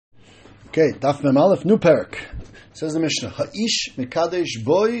Okay, Daf Mem Aleph, new parak. Says the Mishnah, Ha'ish mekadesh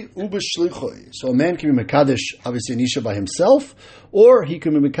boy ubeshlichoi. So a man can be mekadesh, obviously an isha by himself, or he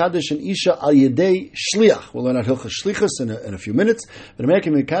can be mekadesh an isha al yedei shliach. We'll learn out hilchas shlichus in a few minutes. But a man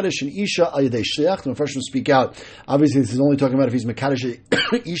can be mekadesh an isha al yedei shliach. The first one speak out. Obviously, this is only talking about if he's mekadesh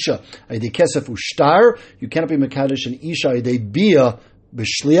isha al yedei kesef ushtar. You cannot be mekadesh an isha al yedei bia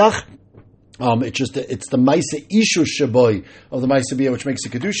b'shliach. It's the Maisa Ishu Shaboy of the Maisa Bia which makes a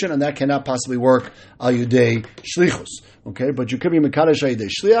Kiddushin, and that cannot possibly work al Yudei Shlichus. Okay, but you could be Mekadesh al Yudei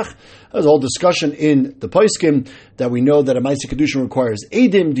Shliach. There's a whole discussion in the Poskim that we know that a Maisa Kiddushin requires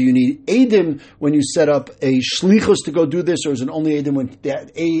Eidim. Do you need Eidim when you set up a Shlichus to go do this, or is it only Eidim when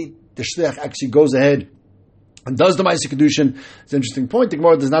the Shliach actually goes ahead and does the Maisa Kiddushin? It's an interesting point. The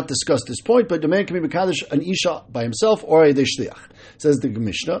Gemara does not discuss this point, but the man can be Mekadesh an Isha by himself or a Shliach. Says the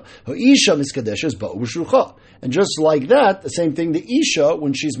Mishnah, Isha miskadeshes ba'u b'shlucha. And just like that, the same thing, the Isha,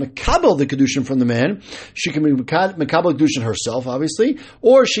 when she's Mekabel the Kiddushin from the man, she can be Mekabel Kiddushin herself, obviously,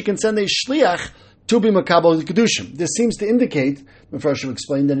 or she can send a Shliach to be Mekabel the Kiddushin. This seems to indicate, Mefresh will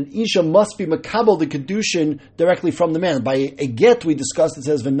explain, that an Isha must be Mekabel the Kiddushin directly from the man. By a get, we discussed, it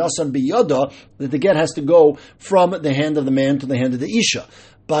says, V'nasan biyada, that the get has to go from the hand of the man to the hand of the Isha.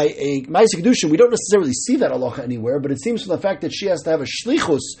 By a Maisa Kiddushin, we don't necessarily see that halacha anywhere, but it seems from the fact that she has to have a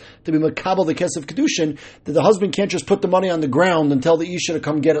shlichus to be makabel the kesef Kiddushin, that the husband can't just put the money on the ground and tell the Isha to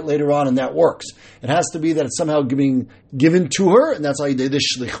come get it later on, and that works. It has to be that it's somehow being given to her, and that's how you do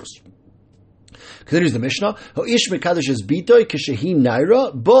this shlichus. Continues the Mishnah. Ho'ish mekadesh is bitoy kishehi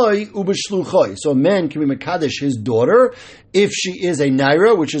naira boy ubeshluchoi. So a man can be mekadesh his daughter if she is a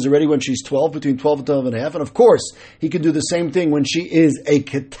naira, which is already when she's 12, between 12 and 12 and a half. And of course, he can do the same thing when she is a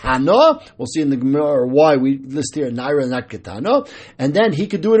ketana. We'll see in the Gemara why we list here naira and not ketana. And then he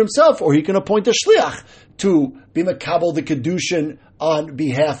could do it himself, or he can appoint a shliach to be mekabel the Kiddushin on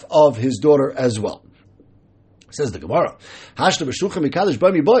behalf of his daughter as well. Says the Gemara, Hashna b'shlucha mekadesh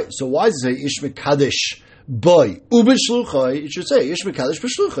boy mi boy. So why does it say ish mekadesh boy ubeshlucha? It should say ish mekadesh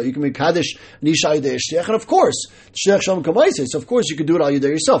b'shlucha. You can mekadesh nisha yidei shliach, and of course shliach shalom kamaisei. So of course you could do it all yidei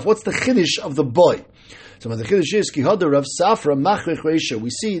yourself. What's the chiddush of the boy? So when the chiddush is kihada Rav Safra machrech reisha,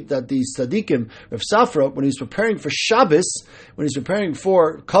 we see that the tzaddikim, Rav Safra, when he's preparing for Shabbos, when he's preparing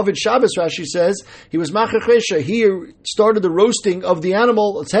for Kavod Shabbos, Rashi says he was machrech reisha. He started the roasting of the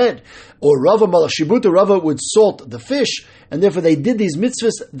animal's head. Or Rava Malach Shibuta, Rava would salt the fish, and therefore they did these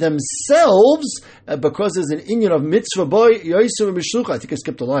mitzvahs themselves because there's an inyan of mitzvah boy Yosef B'shlucha. I think I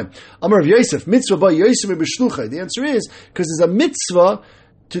skipped a line. Amar of Yosef, mitzvah boy Yosef B'shlucha. The answer is because there's a mitzvah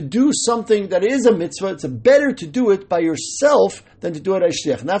to do something that is a mitzvah. It's better to do it by yourself than to do it as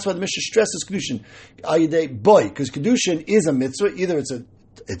shliach, and that's why the Mishnah stresses Kiddushin ayidei boy, because Kiddushin is a mitzvah. Either it's a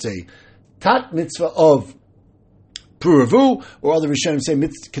tat mitzvah of Puravu, or other Rishonim say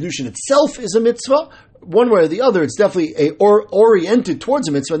Kiddushin itself is a mitzvah. One way or the other, it's definitely oriented towards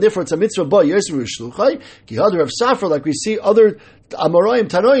a mitzvah, and therefore it's a mitzvah by Yosef Shluchai. Kihad Rav Safra, like we see other Amoraim,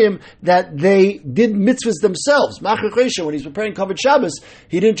 Tanoim, that they did mitzvahs themselves. Machrech Reisha, when he's preparing Kavod Shabbos,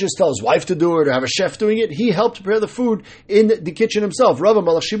 he didn't just tell his wife to do it or have a chef doing it. He helped prepare the food in the kitchen himself. Rava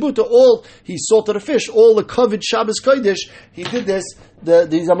Malach Shibuta, he salted a fish, all the Kavod Shabbos Kodesh, he did this.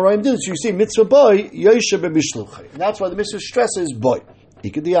 These Amoraim did it. So you see, mitzvah boy Yosef B'shluchai. And that's why the mitzvah stresses boy.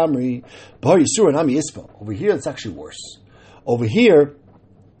 Over here, it's actually worse. Over here,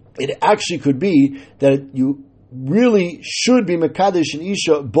 it actually could be that you really should be Mekadesh and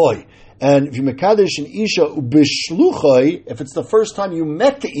Isha boy. And if you Mekadesh and Isha ubishluchai, if it's the first time you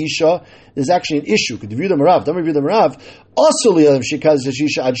met the Isha, there's actually an issue.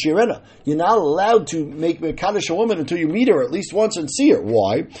 You're not allowed to make Mekadesh a woman until you meet her at least once and see her.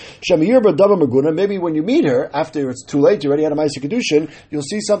 Why? Maybe when you meet her, after it's too late, you already had a Maisa Kiddushin, you'll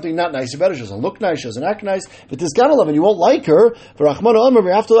see something not nice about her. She doesn't look nice, she doesn't act nice, but this Ganalav, and you won't like her.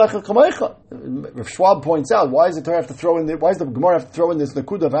 Schwab points out, why does the Gemara have to throw in this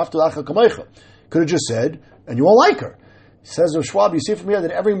Nakuda of After Lacha Kamecha? Could have just said, and you won't like her. Says Rav Schwab, you see from here that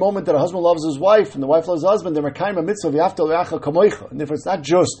every moment that a husband loves his wife and the wife loves the husband, they're mekayim a mitzvah v'afta le'acha kamoicha. And if it's not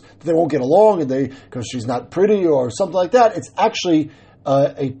just that they won't get along and because she's not pretty or something like that, it's actually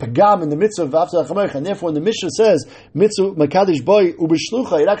a pagam in the mitzvah v'afta le'acha kamoicha. And therefore, when the Mishnah says mitzvah mekadesh boy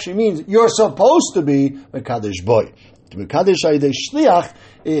ubishlucha, it actually means you're supposed to be mekadesh boy. To mekadesh ayidei shliach,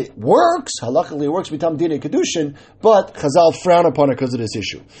 it works. Halachically, it works b'tam dinei Kiddushin, but Chazal frown upon it because of this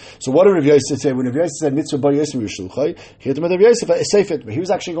issue. So what did Rav Yosef say? When Rav Yosef said mitzvah bar Yosef Yishulchay, he had to Rav Yosef a seifet, but he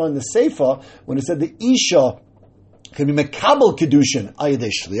was actually going the seifa when he said the isha can be mekabel kedushin ayidei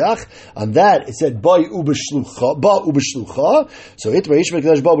shliach. On that it said ba ubeshlucha. So it reish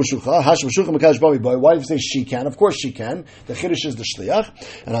mekadesh ba ubeshlucha. Hash b'shlucha mekadesh ba boy. Why do you say she can? Of course she can. The chiddush is the shliach.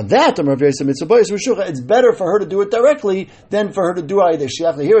 And on that the Rav Yosef mitzvah ba ubeshlucha. It's better for her to do it directly than for her to do ayidei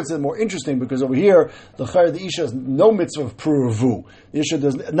shliach. Here it's more interesting because over here the isha has no mitzvah of pruvu. The isha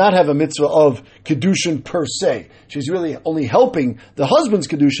does not have a mitzvah of kedushin per se. She's really only helping the husband's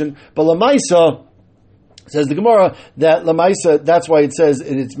kedushin, but lamaisa. Says the Gemara that Lamaisa, that's why it says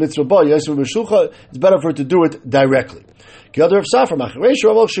in its mitzvah ba Yosef b'shlucha, it's better for her to do it directly. Wait a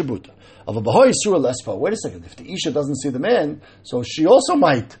second, if the Isha doesn't see the man, so she also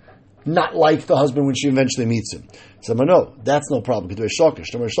might not like the husband when she eventually meets him. So no, that's no problem. Shokish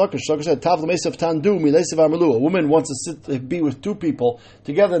said, a woman wants to be with two people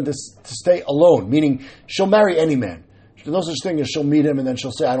together and to stay alone, meaning she'll marry any man. There's no such thing as she'll meet him and then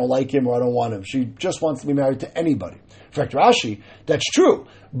she'll say, I don't like him or I don't want him. She just wants to be married to anybody. In fact, Rashi, that's true.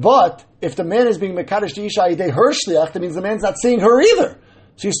 But if the man is being mekadesh to isha yidei her shliach, that means the man's not seeing her either.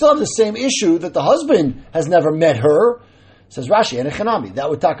 So you still have the same issue that the husband has never met her. Says Rashi, and echanami, that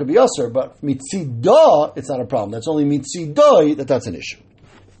would taka be usher, but mitzidah, it's not a problem. That's only mitzidoi that's an issue.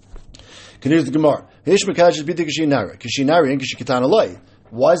 Continues the Gemara. Hish mekadesh b'ti kishinara, kishinari and kishikitana loy.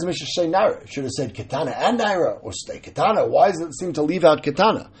 Why does the Mishnah say Naira? It should have said Ketana and Naira, or stay Ketana. Why does it seem to leave out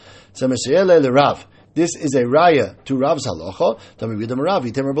Ketana? So Rav. This is a raya to Rav's halacha.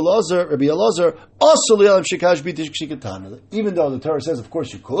 Even though the Torah says, of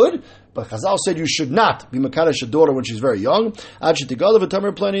course, you could, but Chazal said you should not be makadesh a daughter when she's very young.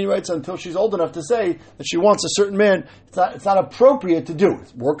 He writes until she's old enough to say that she wants a certain man. It's not appropriate to do.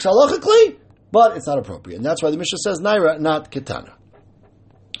 It works halachically, but it's not appropriate, and that's why the Mishnah says Naira, not Ketana.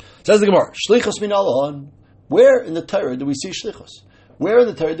 Says the Gemara, Shlichus min alon. Where in the Torah do we see Shlichus? Where in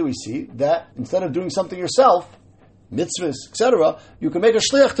the Torah do we see that instead of doing something yourself, mitzvahs, etc., you can make a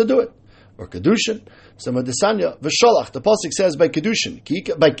shliach to do it? Or Kiddushin. So Madisanya, V'sholach, the Pasuk says by Kiddushin,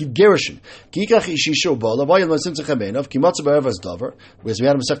 by Gerushin, Kikach ishisho ba, Lavayel masimtzach hamenav, Kimatza ba'ervaz davar, whereas we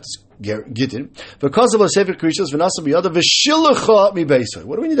had him Masechtas Gittin, because of a sefer Krishos, V'nasa miyada, V'shilcha mi beisai.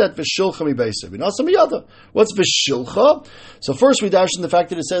 What do we need that V'shilcha mi beisai? V'nasa miyada. What's V'shilcha? So first we dash in the fact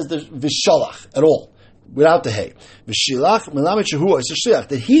that it says the V'sholach at all, without the hay. V'shilach, Melamed Shehua, is a shliach,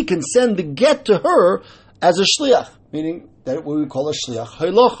 that he can send the get to her as a shliach, meaning that what we call a shliach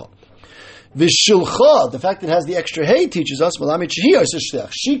haylocha. V'shilcha, the fact that it has the extra hay teaches us,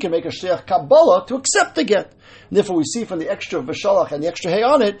 she can make a shliach kabbalah to accept the get. And therefore we see from the extra v'shalach and the extra hay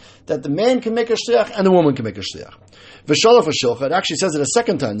on it, that the man can make a shliach and the woman can make a shliach. V'shalach v'shilcha, it actually says it a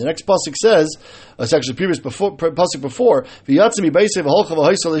second time. The next pasuk says, it's actually the previous pasuk before, v'yatzim yibaysev v'holcha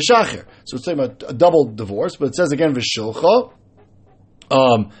v'hoysel l'shacher. So it's talking about a double divorce, but it says again v'shilcha,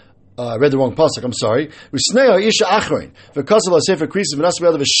 I read the wrong pasuk. I'm sorry. Isha achrein v'kasav sefer krisis v'nasab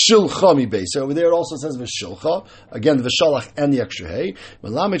yadav v'shilcha mi beis. Over there it also says v'shilcha. Again, the v'shalach and the extra hay.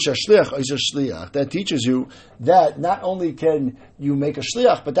 That teaches you that not only can you make a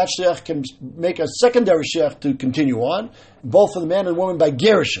shliach, but that shliach can make a secondary shliach to continue on, both for the man and woman by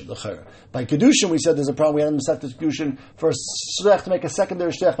gerushin. By kedushin, we said there's a problem. We had in Masechtas Kedushin for a shliach to make a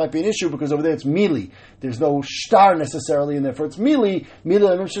secondary shliach might be an issue because over there it's mili. There's no shtar necessarily, and therefore it's mili. Mili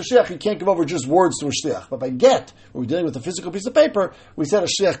and shliach, you can't give over just words to a shliach. But by get, where we're dealing with a physical piece of paper, we said a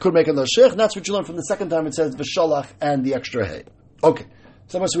shliach could make another shliach, and that's what you learn from the second time it says v'shalach and the extra hay. Okay.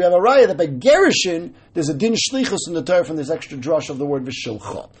 So we have a raya that by gerushin, there's a din shlichus in the Torah from this extra drush of the word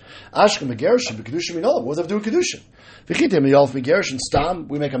v'shilcha. Ashkem gerushin, b'kedushin minol. What does that do with kedushin? V'chitim yalf b'gerushin stam.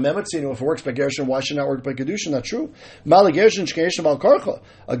 We make a memotzin. If it works by gerushin, why should it not work by kedushin? Not true. Mali gerushin shkeishim bal karcha.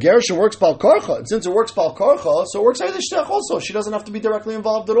 A gerushin works bal karcha, and since it works bal karcha, so it works ayidei shliach also. She doesn't have to be directly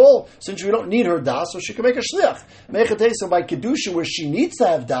involved at all, since we don't need her das, so she can make a shliach. So by kedushin, where she needs to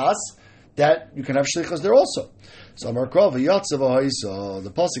have das, that you can have shlichas there also. So the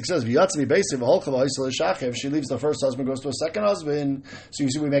pasuk says, if she leaves the first husband, goes to a second husband. So you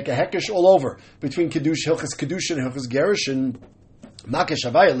see, we make a hekesh all over between Kiddush, Hilchas Kiddushin, Hilchas Gerushin. Makesh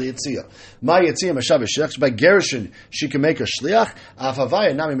Havaya liyitzia. Ma yitzia mashav shliach. By Gerushin, she can make a shliach. Af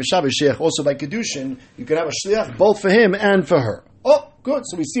Havaya nami mashav shliach. Also by Kiddushin, you can have a shliach both for him and for her. Oh, good.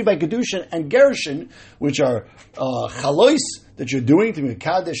 So we see by Kiddushin and Gerushin, which are chalois that you're doing to be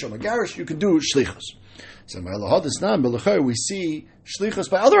Kaddish or Megarish, you can do shlichus. So we see shlichus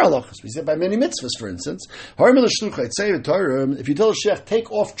by other halachas. We see it by many mitzvahs, for instance. If you tell a shech,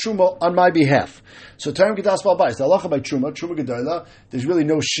 take off truma on my behalf. So Tarim Kedas Bal Bais, the halacha by truma gedola, there's really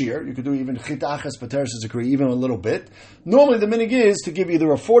no shear. You could do even chitachas, pateres zakri, even a little bit. Normally the minig is to give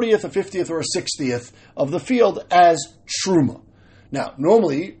either a 40th, a 50th, or a 60th of the field as truma. Now,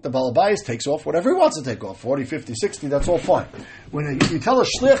 normally, the Baal Habayis takes off whatever he wants to take off, 40, 50, 60, that's all fine. When you tell a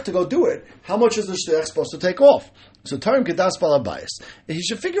shliach to go do it, how much is the shliach supposed to take off? So, Tarim Kedas Baal Habayis. He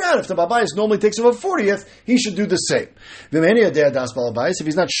should figure out if the Baal Habayis normally takes off a 40th, he should do the same. If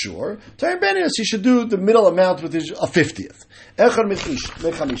he's not sure, Tarim Benias, he should do the middle amount with a 50th.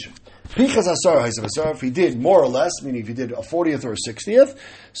 If he did more or less, meaning if he did a 40th or a 60th,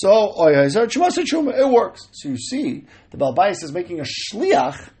 so it works. So you see, the Baal Habayis is making a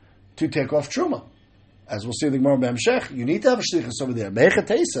shliach to take off truma. As we'll see in the Gemara B'Hamshech, you need to have a shlichus over there.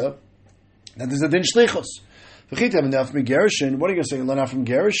 That is a din shlichus. What are you going to say? Learn out from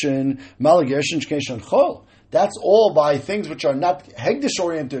Gerushin, Mala Gerushin, Shkeshan Chol. That's all by things which are not Hegdish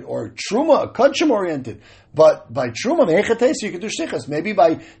oriented or Truma, Kachim oriented. But by Truma, you can do shlichus. Maybe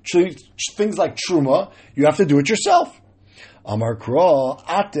by things like Truma, you have to do it yourself. Amar Kra,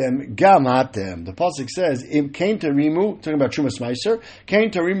 Atem, Gam Atem. The Pasuk says, Im Kain Tarimu, talking about Trumas Meiser, Kain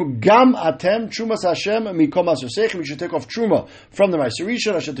Tarimu, Gam Atem, Trumas Hashem, Mikom Asosechem. You should take off Truma from the Meiser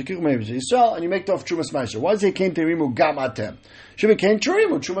Rishon, Hashem Tekichu Me'ev Yisrael, and you make it off Trumas Meiser. Why is it Kain Tarimu, Gam Atem? Should be Kain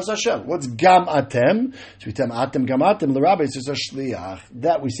Tarimu, Trumas Hashem. What's Gam Atem? So we tell Atem, Gam Atem, the Rabbi says a shliach.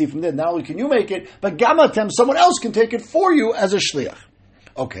 That we see from there. Not only can you make it, but Gam Atem, someone else can take it for you as a shliach.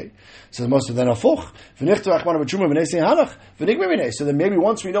 Okay, so most of them are fuch. So then maybe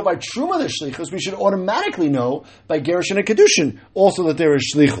once we know by truma the shlichus, we should automatically know by gerushin and kedushin also that there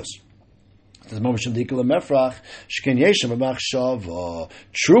is shlichus. Truma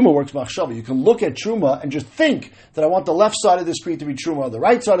works machshava. You can look at truma and just think that I want the left side of the street to be truma, or the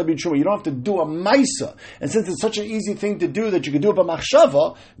right side to be truma. You don't have to do a maisa. And since it's such an easy thing to do that you could do it by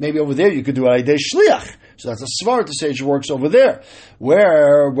machshava, maybe over there you could do it by shliach. So that's a svar to say it works over there.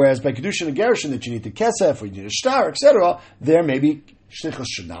 Whereas by kedushin and gerushin that you need the kesef or you need a star, etc., there maybe shlichus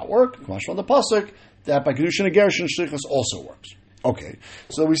should not work. Kamash from the pasuk that by kedushin and gerushin shlichus also works. Okay,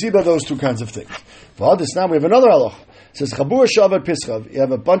 so we see about those two kinds of things. Now we have another halach. It says Chabur Shavat Pischav. You have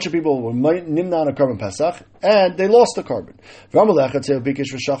a bunch of people who were nimna on a carbon Pesach, and they lost the carbon. So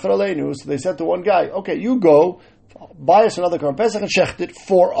they said to one guy, "Okay, you go buy us another carbon Pesach and shecht it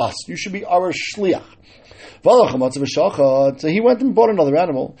for us. You should be our shliach." So he went and bought another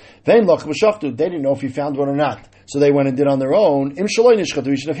animal. They didn't know if he found one or not. So they went and did on their own.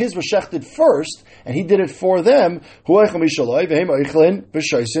 If his was shechted first, and he did it for them, so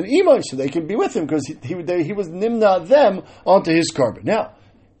they can be with him, because he was nimna them onto his carbon. Now,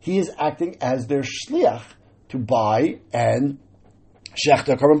 he is acting as their shliach to buy and shecht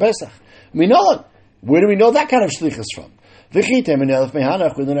a carbon pesach. Where do we know that kind of shlichus from? We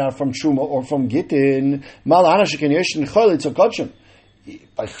learn out from Truma or from Gittin.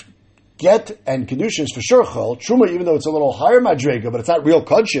 Get and Kiddushin is for sure chol. Truma, even though it's a little higher madrega, but it's not real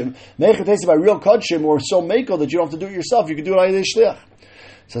kodshim. Meichatesi by real kodshim, or so mekel that you don't have to do it yourself. You can do it on yedei shliach.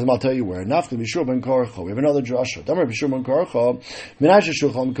 Says, I'll tell you where. Nafta b'shur ben korcho. We have another drasha. Damer b'shur ben korcho. Menashe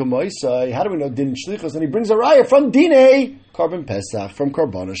shulchan kamoisai. How do we know din shlichus? And he brings a raya from dinei carbon pesach from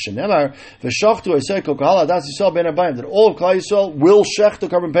karbana shenemar v'shachtu oisei kol kahal adas yisrael ben abayim, that all of Klal Yisrael will shech the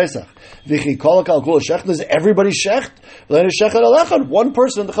carbon pesach. V'chi kol kol shech. Does everybody shecht? Then is shechet alechad. One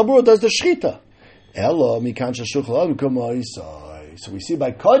person in the chabura does the shchita. Elo mikan shulchan kamoisai. So we see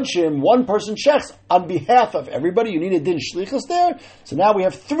by Kodshim, one person shechs on behalf of everybody. You need a din shlichus there. So now we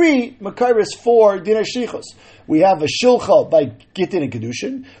have three makaris for din shlichus. We have a shilcha by Gittin and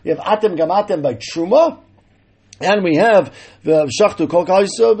Kedushin. We have atem gamatem by Truma. And we have the shachtu kol kal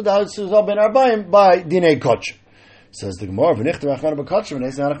yisrael ben arbaim by dinei Kodshim. Says the Gemara, and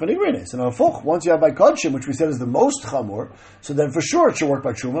once you have by Kodshim, which we said is the most chamor, so then for sure it should work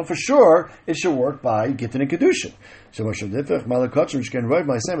by Truma, for sure it should work by Gittin and Kedushin. So Kodshim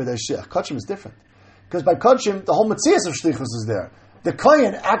is different. Because by Kodshim, the whole Metzias of Shlichus is there. The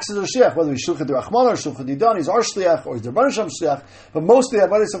Kohen acts as a Shliach, whether he's Shulchan D'Rachman or Shulchan D'Idan, he's our Shliach, or he's the Rebbeinu Shem Shliach, but mostly the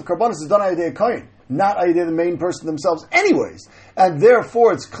Avodas of Karbanis is done by the Kohen, not by the main person themselves anyways. And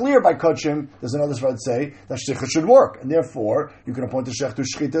therefore, it's clear by Kodshim, there's another Svar that say, that Shlichus should work, and therefore, you can appoint a Shech to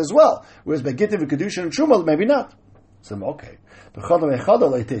Shchita as well. Whereas by Gittin, Kedushin, and Truma, maybe not. So, okay. You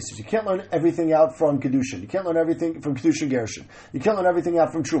can't learn everything out from Kiddushin. You can't learn everything from Kiddushin Gershon. You can't learn everything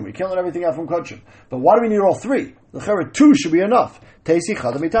out from Truma. You can't learn everything out from Kodshim. But why do we need all three? The Chera, two should be enough. Tesi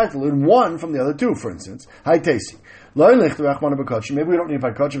Chadam Itayt. Learn one from the other two, for instance. Hi Tesi. Maybe we don't need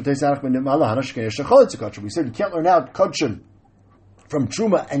by Kodshim. We said you can't learn out Kodshim from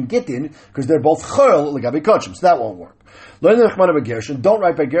Truma and Gittin because they're both Chol Legabi Kodshim. So that won't work. Learn the Chmana by Gershon. Don't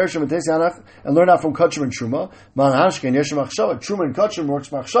write by Gershon and learn out from Kodshim and Truma. Truma and Kodshim works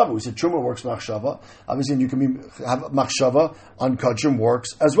Machshava. We said Truma works Machshava. Obviously, you can have Machshava on Kodshim works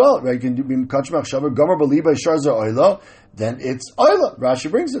as well. Right? You can do Kodshim Machshava. Gomer Baliba Sharza Oila then it's oila. Rashi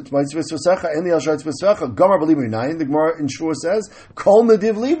brings it. The Gemara in Shua says, Kol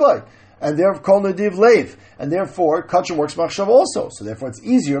Nadiv Levi. And therefore, Kol Nadiv Lev. And therefore, Kachim works Machshav also. So therefore, it's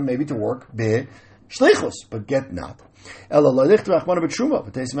easier maybe to work Be Shlichus, but get not. Once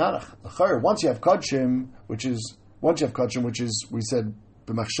you have Kachim, which is, we said,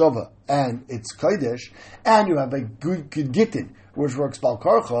 b'machshava, and it's kodesh, and you have a good gittin, which works bal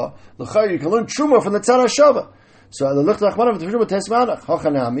karcha, l'chayr, you can learn truma from the tzad hashava. So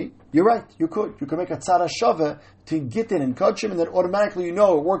you're right, you could make a tzad hashava to gittin and kachim, and then automatically you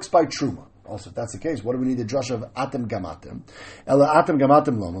know it works by truma. Also, if that's the case, what do we need the drush of atem gamatem? Ela atem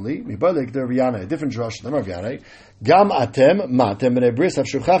gamatem lomali. Mibalek der Viana, a different drush. Lemar Viana. Gam atem matem b'nei bris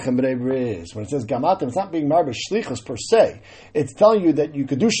avshuchachem b'nei bris. When it says gamatem, it's not being marbe shlichus per se. It's telling you that you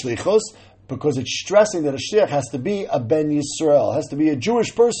could do shlichus because it's stressing that a shliach has to be a ben Yisrael, has to be a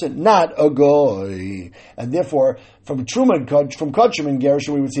Jewish person, not a goy. And therefore, from Truma, from Kachim and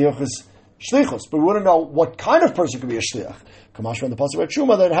Gershon, we would see shlichus, but we wouldn't know what kind of person could be a shliach. Kamash from the pasuk about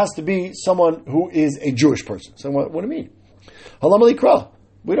Truma, that it has to be someone who is a Jewish person. So what do you mean? Halam alikra.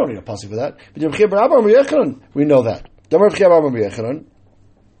 We don't need a pasuk for that. We know that.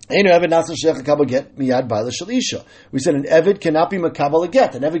 We said an Evid cannot be makabel a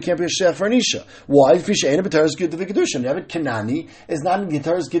get. An Evid can't be a sheikh for an isha. Why? An Evid Kanani is not in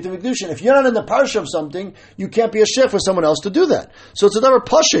Gitar's Git of Kedushin. If you're not in the parsha of something, you can't be a sheikh for someone else to do that. So it's a never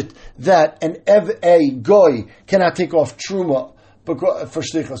pashit that an a goy cannot take off truma for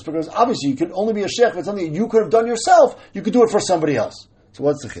shlichus, because obviously you can only be a sheikh if it's something that you could have done yourself. You could do it for somebody else. So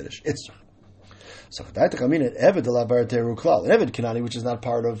what's the chiddush? It's so an Evid Kanani, which is not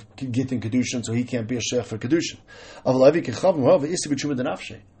part of Git and Kedushin, so he can't be a sheikh for Kedushin.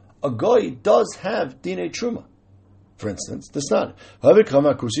 A goy does have dinei truma. For instance, the Snan.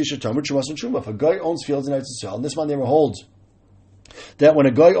 If a guy owns fields in Eretz Yisrael, and this man never holds that when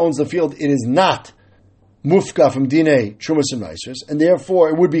a guy owns the field, it is not mufka from dinei trumas and meisers, and therefore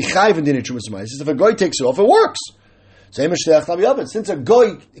it would be chayv in dinei trumas and meisers. If a guy takes it off, it works. Since a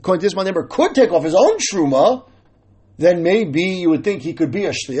guy, according to this man neighbor, could take off his own truma, then maybe you would think he could be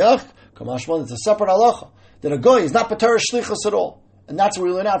a shliach. Kamashman, it's a separate halacha that a guy is not pater shlichus at all, and that's what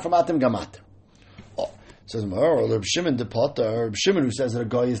we learn out from Atem Gamat. Says Reb Shimon de Potter, Reb Shimon who says that a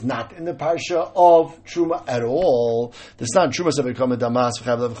guy is not in the parsha of truma at all. The not truma said become a damas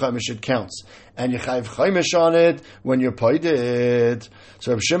v'chav it counts, and you chayv chaimish on it when you're paided.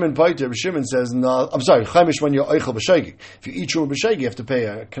 So Reb Shimon paided. Reb Shimon says no. I'm sorry, chaimish when you're eichel b'sheigi. If you eat truma b'sheigi, you have to pay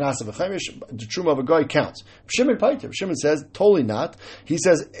a knas of a chaimish. The truma of a guy counts. Reb Shimon paided. Reb Shimon says totally not. He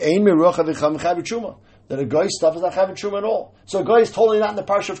says ein miruach avicham chav truma. That a guy's stuff is not having truma at all. So a guy is totally not in the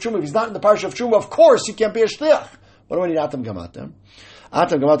parsha of truma. If he's not in the parsha of truma, of course he can't be a shliach. What do we need? Atam gamatem.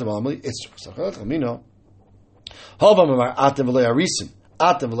 Atam gamatem amli. It's chamino. Havam amar atam v'lei arisim.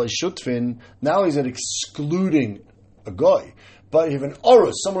 Atam v'lei shutfin. Now he's excluding a guy. But if you have an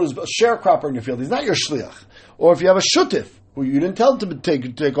orus, someone who's a sharecropper in your field, he's not your shliach. Or if you have a shutif, who you didn't tell him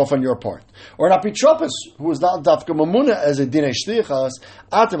to take off on your part, or an apitropos, who is not dafka mamuna as a dinei shlichas,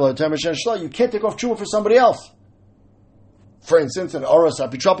 you can't take off truma for somebody else. For instance, an oros,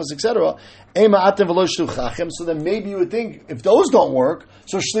 apitropos, etc. So then maybe you would think if those don't work,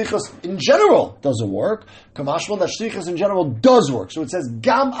 so shlichas in general doesn't work. Kamashmal, that shlichas in general does work. So it says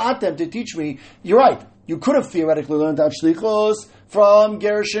gam atem to teach me. You're right. You could have theoretically learned that shlichos from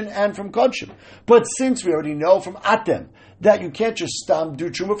Gershon and from Kodshim, but since we already know from atem that you can't just do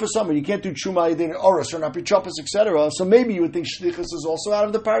truma for someone, you can't do truma in oros or an apitropos, etc. So maybe you would think shlichus is also out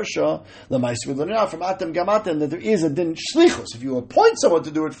of the parsha. Lamaisa we learn out from atem gamatem that there is a din shlichus. If you appoint someone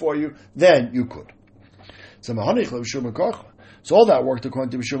to do it for you, then you could. So all that worked according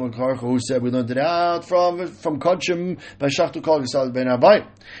to Bishum Karcha, who said we learned it out from Kodshim by Shachtu Kol Yisrael Ben Abayim.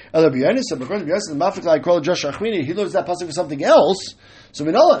 Ela B'Yanis said because B'Yanis the Mafik like Kol Josh Achmini, he learns that pasuk for something else. So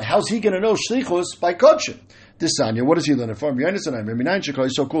Minolan, how's he going to know shlichus by Kodshim? This Sanya, what does he learn it from?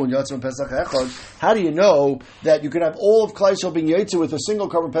 So cool. How do you know that you can have all of Klai Yisrael being Yetzer with a single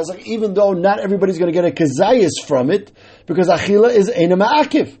carbon Pesach, even though not everybody's going to get a kazayas from it, because Achila is Eina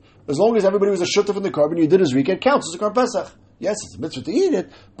Ma'akiv. As long as everybody was a shutaf in the carbon, you did his week, it counts as a carbon Pesach. Yes, it's a mitzvah to eat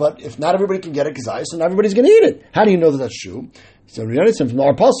it, but if not everybody can get a kazayas, then everybody's going to eat it. How do you know that that's true? So from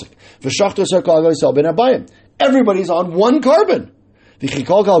our pasuk, everybody's on one carbon. Only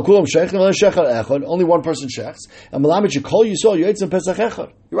one person shechs. And you're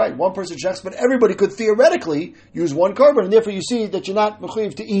right, one person shechs, but everybody could theoretically use one carbon, and therefore you see that you're not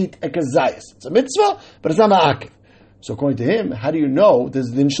mechuyev to eat a kazayas. It's a mitzvah, but it's not ma'akiv. So according to him, how do you know there's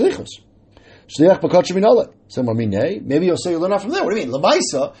din shlichus? Shliach b'kotshim inolet. So maybe you'll say you learn out from there. What do you mean?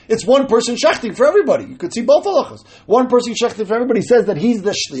 Lamaisa, it's one person shechting for everybody. You could see both halachas. One person shechting for everybody says that he's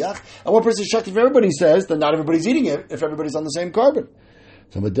the shliach, and one person shechting for everybody says that not everybody's eating it if everybody's on the same carbon.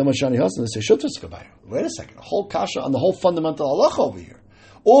 So wait a second, a whole kasha on the whole fundamental halacha over here.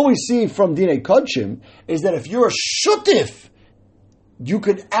 All we see from Dinei Kodshim is that if you're a shutif, you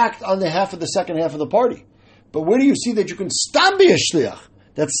could act on the half of the second half of the party. But where do you see that you can stam be a shliach?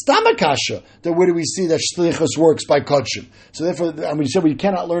 That's stamakasha. Then where do we see that shlichus works by kodshim? So therefore, we said we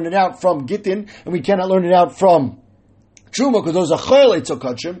cannot learn it out from Gittin, and we cannot learn it out from Truma, because those are chayil etzel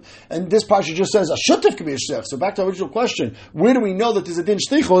kodshim. And this parsha just says a shutif can be a shliach. So back to our original question: where do we know that there's a din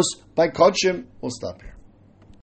shlichus by kodshim? We'll stop here.